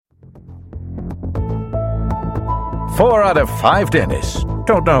4 out of 5 dentists.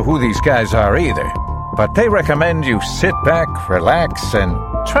 Don't know who these guys are either, but they recommend you sit back, relax, and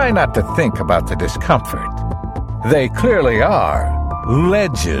try not to think about the discomfort. They clearly are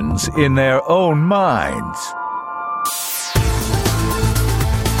legends in their own minds.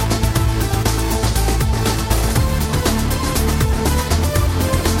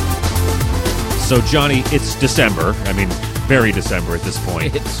 So, Johnny, it's December. I mean, very December at this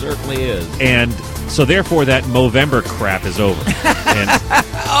point. It certainly is. And so, therefore, that Movember crap is over. And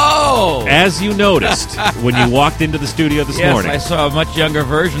as you noticed when you walked into the studio this morning. Yes, I saw a much younger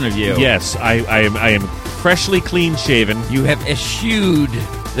version of you. Yes, I am freshly clean-shaven. You have eschewed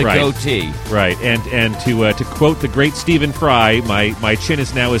the goatee. Right, and to quote the great Stephen Fry, my chin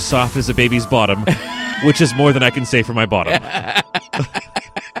is now as soft as a baby's bottom, which is more than I can say for my bottom.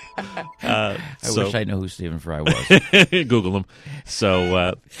 I wish I knew who Stephen Fry was. Google him.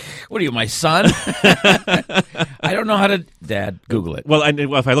 So, what are you, my son? I don't know how to, Dad, Google it. Well,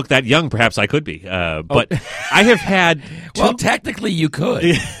 if I look that young, perhaps I could be. But I have had... Well, technically you could.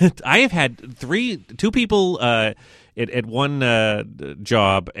 I have had two people at one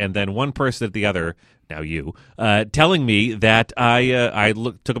job and then one person at the other, now you, telling me that I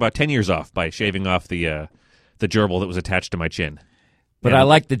took about 10 years off by shaving off the gerbil that was attached to my chin. But I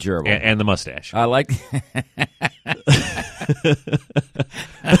like the gerbil. And the mustache. I like...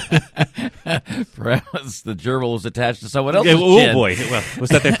 Perhaps the gerbil was attached to someone else's chin. Oh, boy. Well,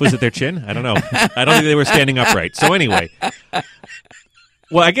 was it their chin? I don't know. I don't think they were standing upright. So anyway...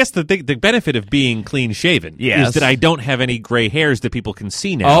 Well, I guess the benefit of being clean-shaven is that I don't have any gray hairs that people can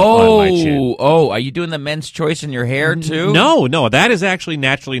see now on my chin. Oh, are you doing the men's choice in your hair, too? No, that is actually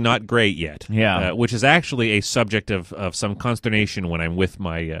naturally not gray yet. Yeah. Which is actually a subject of some consternation when I'm with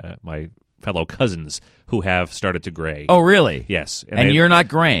my my fellow cousins who have started to gray. Oh, really? Yes. And you're not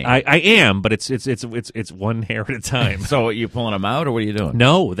graying? I am, but it's one hair at a time. So are you pulling them out, or what are you doing?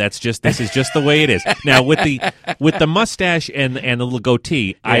 No, this is just the way it is. Now with the mustache and the little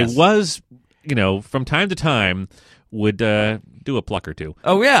goatee, I was, from time to time would do a pluck or two.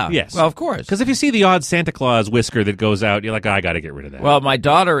 Oh, yeah. Yes. Well, of course. Because if you see the odd Santa Claus whisker that goes out, you're like, I got to get rid of that. Well, my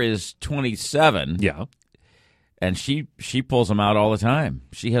daughter is 27. Yeah. And she pulls them out all the time.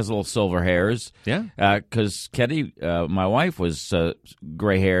 She has little silver hairs. Yeah. Because Ketty, my wife, was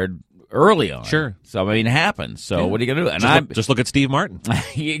gray-haired early on. Sure. So, I mean, it happens. So, what are you going to do? And just look at Steve Martin.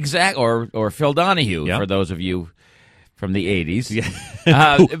 Exactly. Or Phil Donahue, for those of you from the 80s.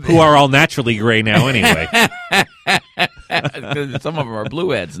 Yeah. Who are all naturally gray now anyway. Some of them are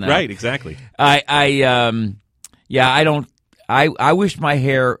blueheads now. Right, exactly. I wish my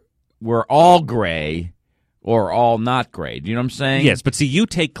hair were all gray or all not gray. Do you know what I'm saying? Yes, but see, you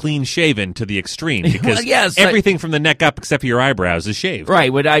take clean-shaven to the extreme because everything from the neck up except for your eyebrows is shaved.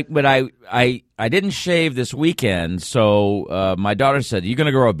 Right, but I didn't shave this weekend, so my daughter said, "Are you going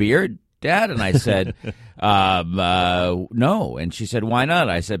to grow a beard, Dad?" And I said, no. And she said, "Why not?"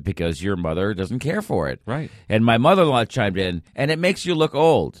 I said, "Because your mother doesn't care for it." Right. And my mother-in-law chimed in, "And it makes you look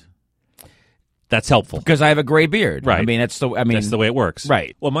old." That's helpful. Because I have a gray beard. Right. That's the way it works.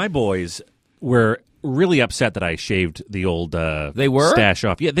 Right. Well, my boys were really upset that I shaved the old stash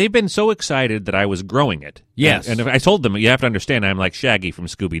off. Yeah, they've been so excited that I was growing it. Yes. And I told them, you have to understand, I'm like Shaggy from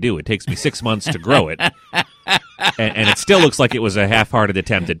Scooby-Doo. It takes me 6 months to grow it. and it still looks like it was a half-hearted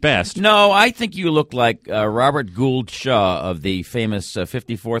attempt at best. No, I think you look like Robert Gould Shaw of the famous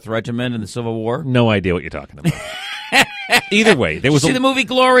 54th Regiment in the Civil War. No idea what you're talking about. Either way, there was see the movie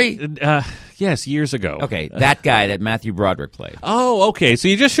Glory? Yes, years ago. Okay, that guy that Matthew Broderick played. Oh, okay. So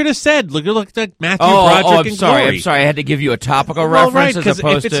you just should have said, look like Matthew Broderick in Glory. I'm sorry. I had to give you a topical reference as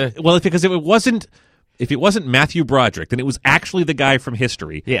opposed to... Well, because if it wasn't Matthew Broderick, then it was actually the guy from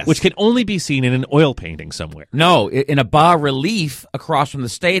History, which can only be seen in an oil painting somewhere. No, in a bas-relief across from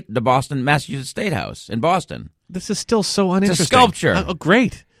the Boston, Massachusetts State House in Boston. This is still so uninteresting. It's a sculpture. Oh,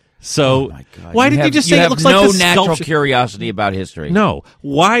 great. So, my God. why did you just say it looks like no the natural sculpture? Curiosity about history? No.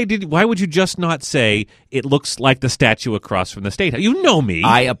 Why would you just not say it looks like the statue across from the State House? You know me.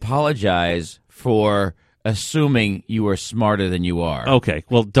 I apologize for assuming you are smarter than you are. Okay.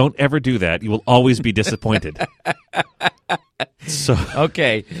 Well, don't ever do that. You will always be disappointed. So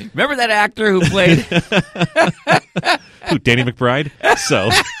okay. Remember that actor who played who, Danny McBride? So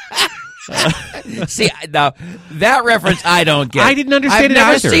see, now that reference I don't get. I didn't understand I've it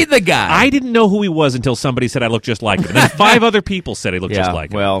never either. seen the guy. I didn't know who he was until somebody said I look just like him. And then 5 other people said he looked just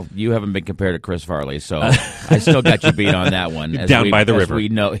like him. Well, you haven't been compared to Chris Farley, so I still got you beat on that one. Down by the river. We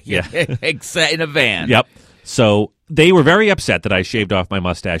know. Yeah. In a van. Yep. So they were very upset that I shaved off my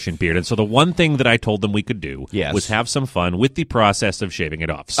mustache and beard, and so the one thing that I told them we could do Yes. was have some fun with the process of shaving it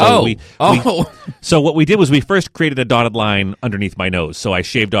off. So so what we did was we first created a dotted line underneath my nose. So I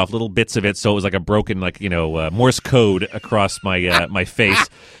shaved off little bits of it, so it was like a broken, Morse code across my my face,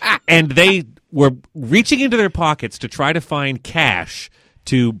 and they were reaching into their pockets to try to find cash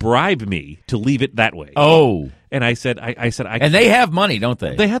to bribe me to leave it that way. Oh. And I said, I And they have money, don't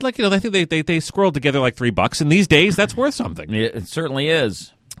they? they had I think they squirreled together like $3, and these days that's worth something. It certainly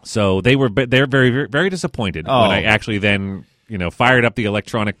is. So they're very, very, very disappointed Oh. when I actually then fired up the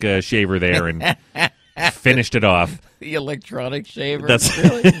electronic shaver there and finished it off. The electronic shaver.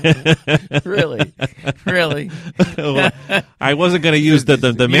 That's- really. Well, I wasn't going to use the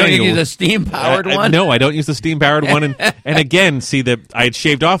You manual. don't use a steam-powered one? No, I don't use the steam powered one. And again, see I had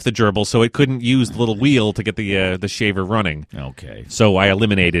shaved off the gerbil, so it couldn't use the little wheel to get the shaver running. Okay. So I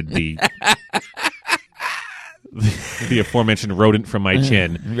eliminated the the aforementioned rodent from my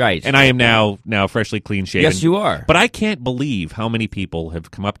chin. Right. And I am now freshly clean shaven. Yes, you are. But I can't believe how many people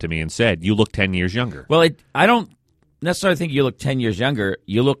have come up to me and said, "You look 10 years younger." Well, I don't necessarily think you look 10 years younger.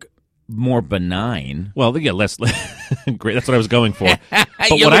 You look more benign. Well, yeah, less. Great. That's what I was going for. But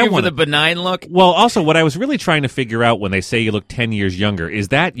You're what I looking for want the benign look? Well, also, what I was really trying to figure out when they say you look 10 years younger is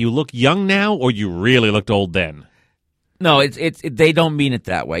that you look young now, or you really looked old then. No, they don't mean it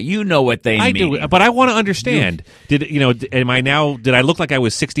that way. You know what they I mean. do, but I want to understand. Did I look like I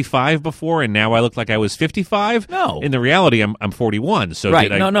was 65 before, and now I look like I was 55? No. In the reality, I'm 41. So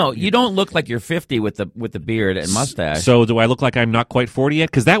Right. did I, No. You don't look like you're 50 with the beard and mustache. So do I look like I'm not quite 40 yet?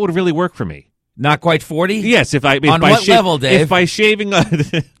 Because that would really work for me. Not quite 40? Yes. If On by what level, Dave? If by shaving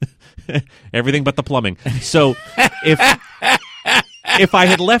everything but the plumbing. So if I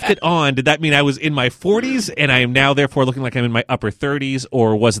had left it on, did that mean I was in my 40s and I am now therefore looking like I'm in my upper 30s,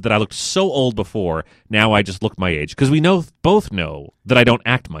 or was it that I looked so old before, now I just look my age? Because we both know that I don't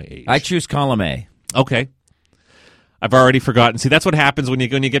act my age. I choose column A. Okay. I've already forgotten. See, that's what happens when you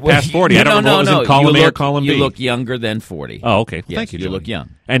get past 40. I don't remember what was in column A or column B. You look younger than 40. Oh, okay. Well, Yes, thank you, you Johnny. look young.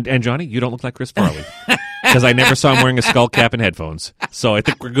 And Johnny, you don't look like Chris Farley. Because I never saw him wearing a skull cap and headphones. So I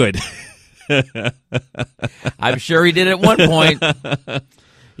think we're good. I'm sure he did at one point.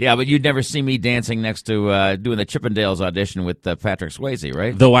 Yeah, but you'd never see me dancing next to doing the Chippendales audition with Patrick Swayze,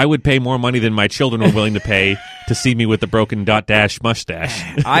 right? Though I would pay more money than my children were willing to pay to see me with the broken dot-dash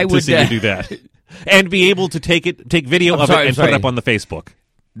mustache. I would to see me do that. And be able to take video of it and put it up on the Facebook.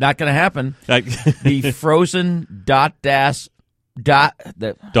 Not going to happen. Like, The frozen dot-dash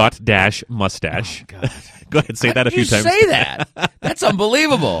mustache. Oh, God. Go ahead, say that a few times. You say that. That's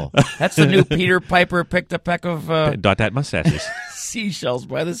unbelievable. That's the new Peter Piper picked a peck of Dot mustaches. seashells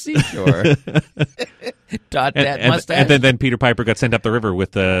by the seashore. Mustache. And then Peter Piper got sent up the river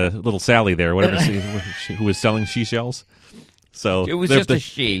with little Sally there, whatever, who was selling seashells. So It was just a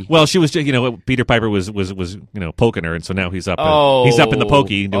she. Well, she was, Peter Piper was poking her, and so now he's up. Oh, he's up in the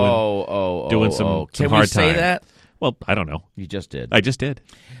pokey doing some Can hard we say time. that? Well, I don't know. You just did. I just did.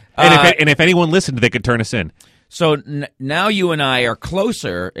 And if anyone listened, they could turn us in. So now you and I are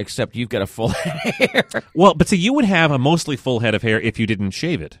closer, except you've got a full hair. Well, but see, you would have a mostly full head of hair if you didn't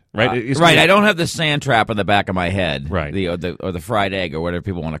shave it, right? Right. I don't have the sand trap on the back of my head, Right. or the fried egg, or whatever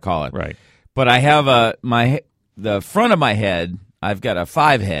people want to call it, Right. But I have the front of my head. I've got a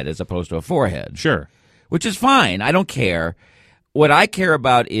 5 head as opposed to a 4 head. Sure. Which is fine. I don't care. What I care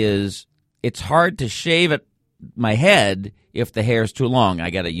about is it's hard to shave my head if the hair's too long. I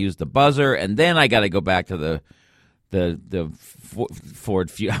got to use the buzzer, and then I got to go back to the Ford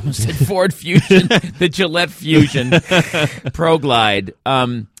Fusion. I almost said Ford Fusion, the Gillette Fusion Pro Glide.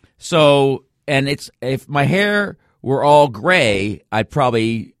 So, and if my hair were all gray, I'd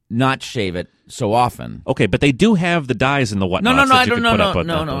probably not shave it so often. Okay, but they do have the dyes and the whatnot. No. that I you don't. could put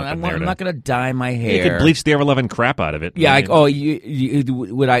up No. I'm not going to dye my hair. You could bleach the ever-loving crap out of it. Yeah.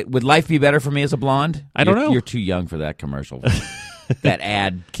 Would life be better for me as a blonde? I don't know. You're too young for that commercial. That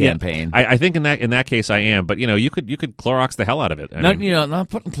ad campaign. I think in that case I am, but you could Clorox the hell out of it. I mean, not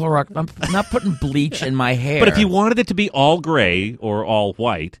putting Clorox. I'm not putting bleach in my hair. but if you wanted it to be all gray or all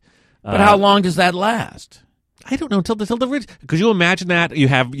white, but how long does that last? I don't know until the roots. Could you imagine that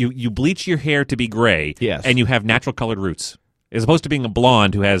you bleach your hair to be gray, Yes, and you have natural colored roots, as opposed to being a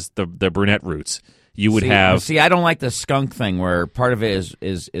blonde who has the brunette roots. You would have. See, I don't like the skunk thing where part of it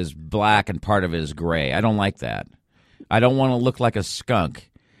is black and part of it is gray. I don't like that. I don't want to look like a skunk.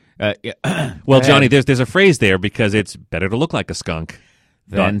 Well, Johnny, there's a phrase there because it's better to look like a skunk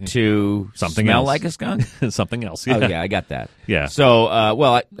than to something smell else. like a skunk. Something else. Oh, Yeah. yeah, I got that. Yeah. So,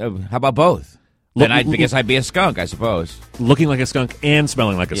 how about both? Then I guess I'd be a skunk, I suppose. Looking like a skunk and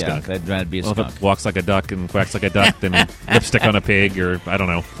smelling like a Yeah, skunk. that'd be a Well, skunk. if it walks like a duck and quacks like a duck, then lipstick on a pig, or I don't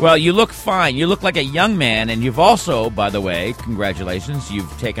know. Well, you look fine. You look like a young man, and you've also, by the way, congratulations, you've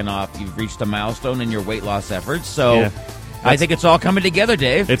reached a milestone in your weight loss efforts. So Yeah. I think it's all coming together,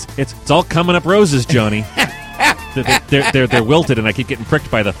 Dave. It's all coming up roses, Johnny. They're wilted, and I keep getting pricked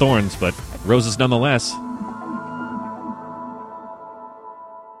by the thorns, but roses nonetheless.